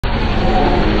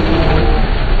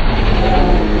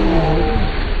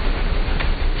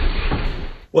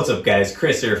What's up guys,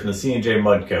 Chris here from the C&J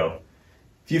Mud Co.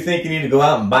 If you think you need to go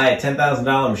out and buy a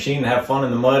 $10,000 machine and have fun in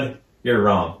the mud, you're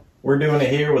wrong. We're doing it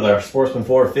here with our Sportsman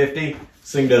 450.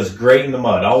 This thing does great in the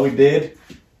mud. All we did,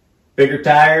 bigger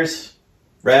tires,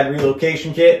 rad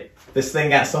relocation kit. This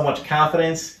thing got so much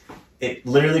confidence, it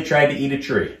literally tried to eat a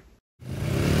tree.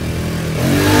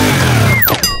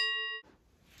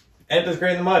 And it does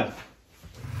great in the mud.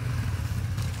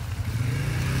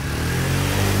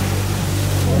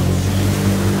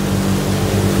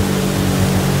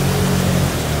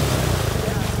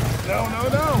 No.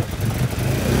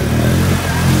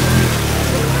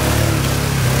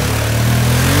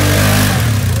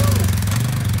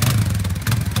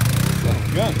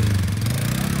 Good.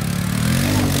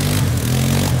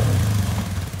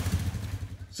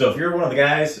 So if you're one of the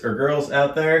guys or girls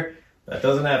out there that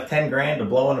doesn't have 10 grand to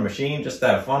blow on a machine just to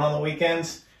have fun on the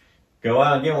weekends, go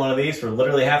out and get one of these for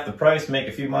literally half the price, make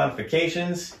a few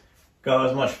modifications, go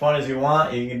have as much fun as you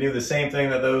want. You can do the same thing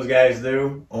that those guys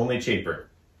do, only cheaper.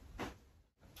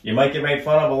 You might get made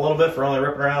fun of a little bit for only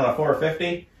ripping around on a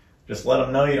 450. Just let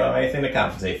them know you don't have anything to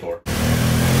compensate for. There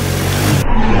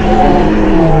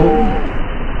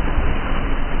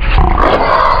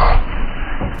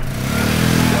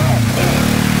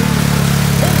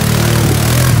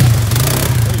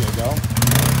you go.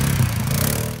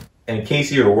 And in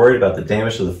case you were worried about the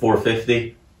damage to the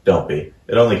 450, don't be.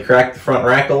 It only cracked the front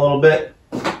rack a little bit,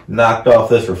 knocked off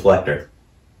this reflector.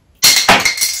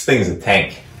 This thing's a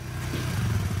tank.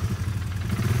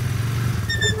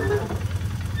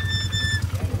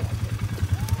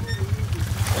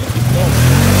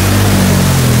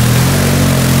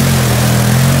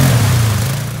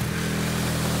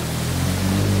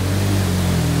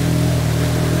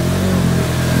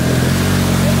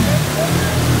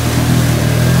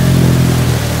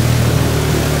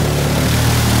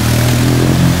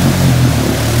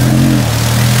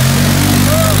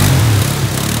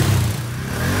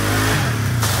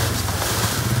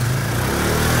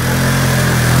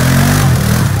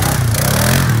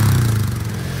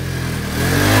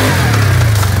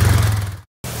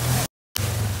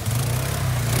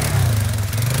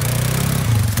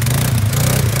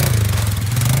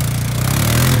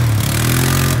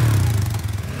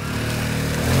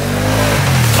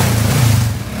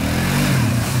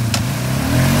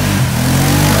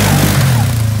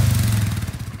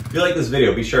 If you like this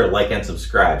video, be sure to like and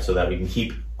subscribe so that we can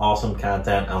keep awesome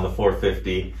content on the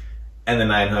 450 and the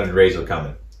 900 Razor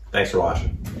coming. Thanks for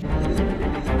watching.